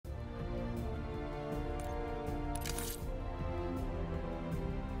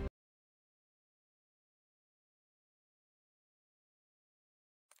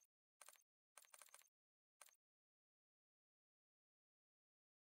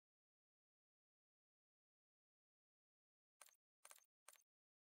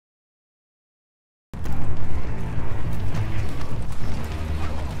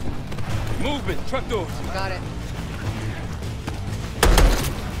Movement, truck doors. Got it.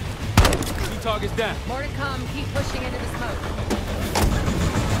 2 targets down. More to come. Keep pushing into the smoke.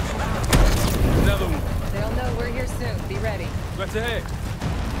 Another one. They'll know we're here soon. Be ready. Right ahead.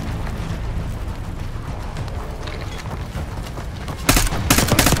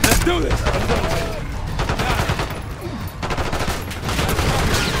 Let's do this.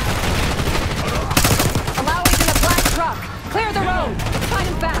 Allowing in a black truck. Clear the road. Find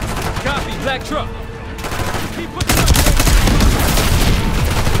him fast. Copy, black truck. Keep pushing up.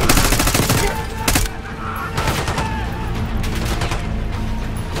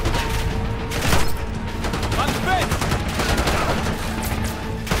 On the fence.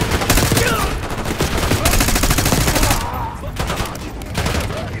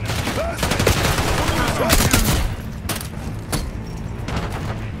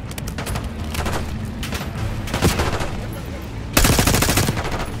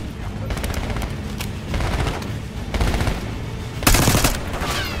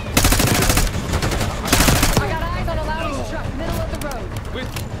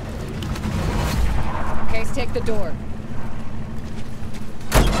 Take the door.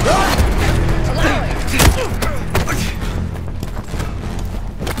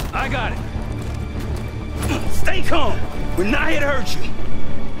 I got it. Stay calm. We're not here to hurt you.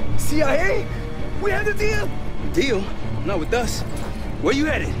 CIA? We had a deal? Deal? Not with us. Where you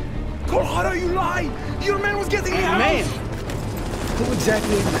headed? Colorado, you lied! Your man was getting me out! Man! Who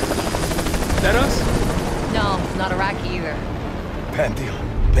exactly is that? Is that us? No, not Iraqi either. Pantheon.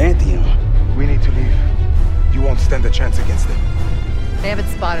 Pantheon. We need to leave. You won't stand a chance against them. They haven't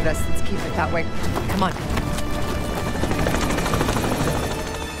spotted us. Let's keep it that way. Come on.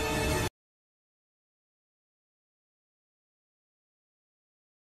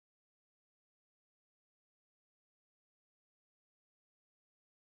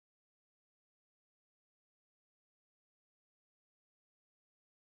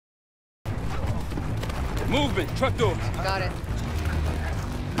 Movement, truck doors. Got it.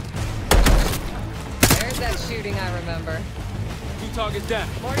 There's that shooting I remember. 2 targets down.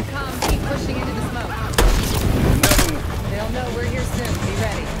 More to come. Keep pushing into the smoke. Another one. They'll know we're here soon. Be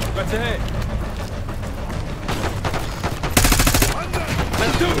ready. Right ahead.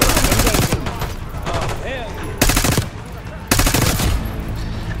 Let's do it. Oh, hell yeah.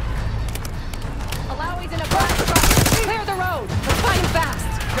 Alawi's in a black truck. Clear the road. Let's find him fast.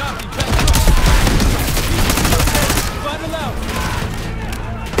 Copy, black truck. Find Alawi.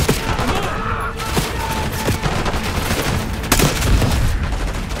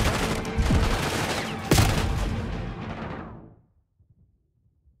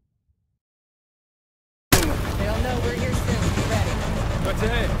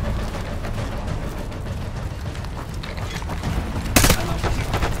 Ahead.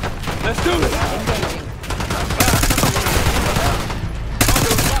 Let's do this.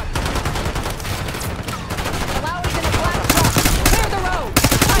 Alawi's in a black truck. Clear the road.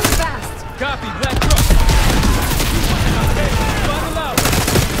 Find him fast. Copy, black truck. Find Alawi.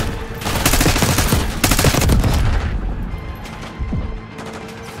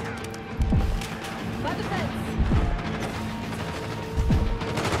 By the fence.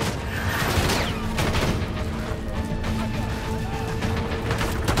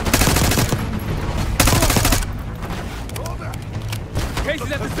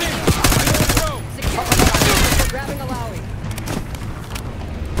 Cases at the scene. We're grabbing Alawi.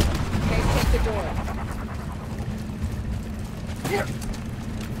 Case, take the door.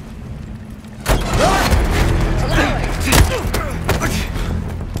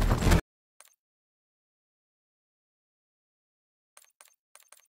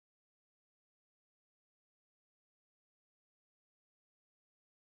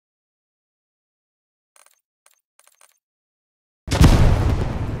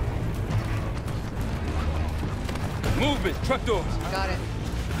 Movement, truck doors. Got it.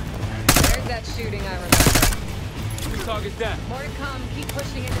 There's that shooting I remember. 2 targets down. More to come. Keep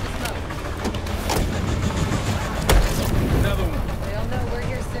pushing into the smoke. Another one. They'll know we're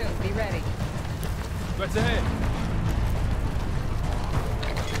here soon. Be ready. Right ahead.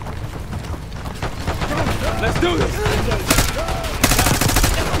 Let's do this.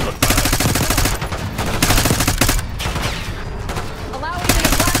 Alawi's in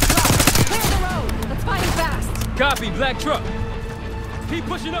a black truck. Clear the road. Let's find him fast. Copy, black truck. Keep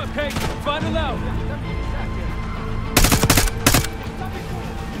pushing up, Kate. Find Alawi.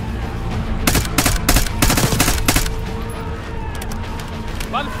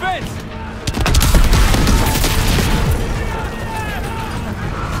 By the fence!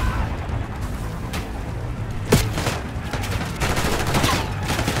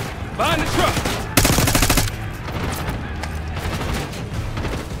 Behind the truck!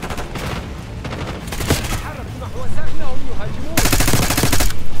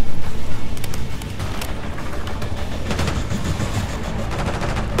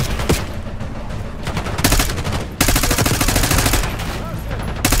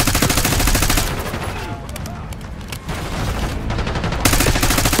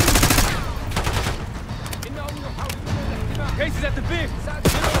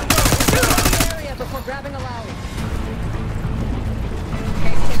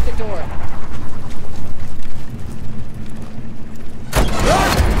 door.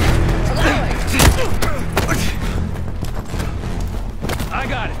 I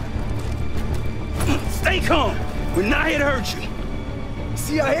got it. Stay calm. We're not here to hurt you.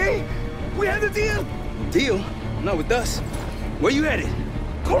 CIA? We had a deal. Deal? Not with us. Where you headed?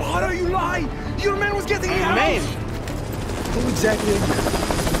 Colorado, you lie. Your man was getting me out. Man. Who exactly are you?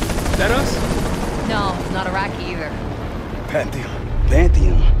 Is that us? No, not Iraqi either. Pantheon.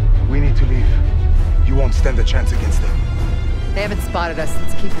 We need to leave. You won't stand a chance against them. They haven't spotted us.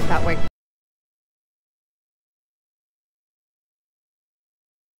 Let's keep it that way.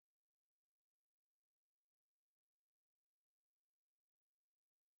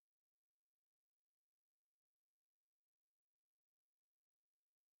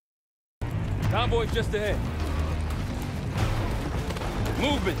 Convoy's just ahead.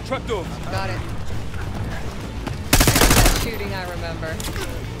 Movement, truck doors. Got it. That shooting I remember.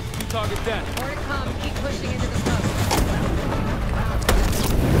 Two targets down. More to come. Keep pushing into the smoke.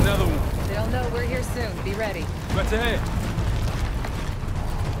 Another one. They'll know we're here soon. Be ready. Threats ahead.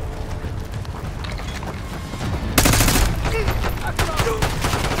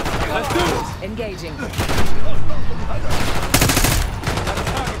 Let's do this. Engaging.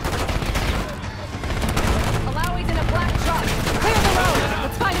 Allowies in a black truck. Clear the road.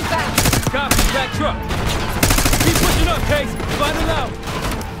 Let's find him fast. Copy, that truck. Keep pushing up, Case. Find him out.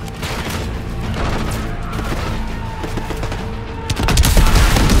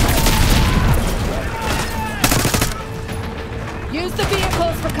 Use the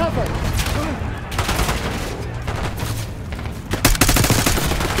vehicles for cover.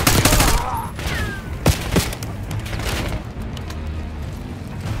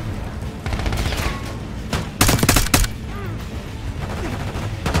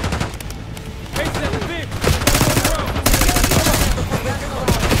 Case at the vehicle.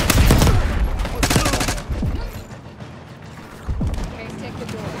 Case, take the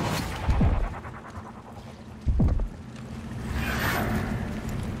door.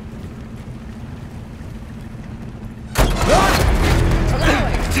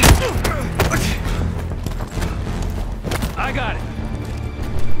 I got it.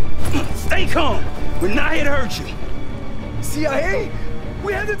 Stay calm. We're not here to hurt you. CIA?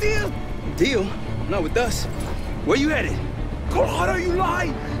 We had a deal. Deal? Not with us. Where you headed? Colorado, you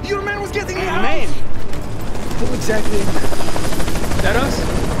lie. Your man was getting me out. Man. Who exactly are you? Is that us?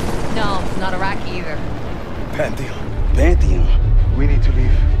 No, not Iraqi either. Pantheon. We need to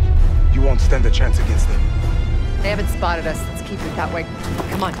leave. You won't stand a chance against them. They haven't spotted us. Let's keep it that way.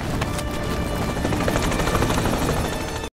 Come on.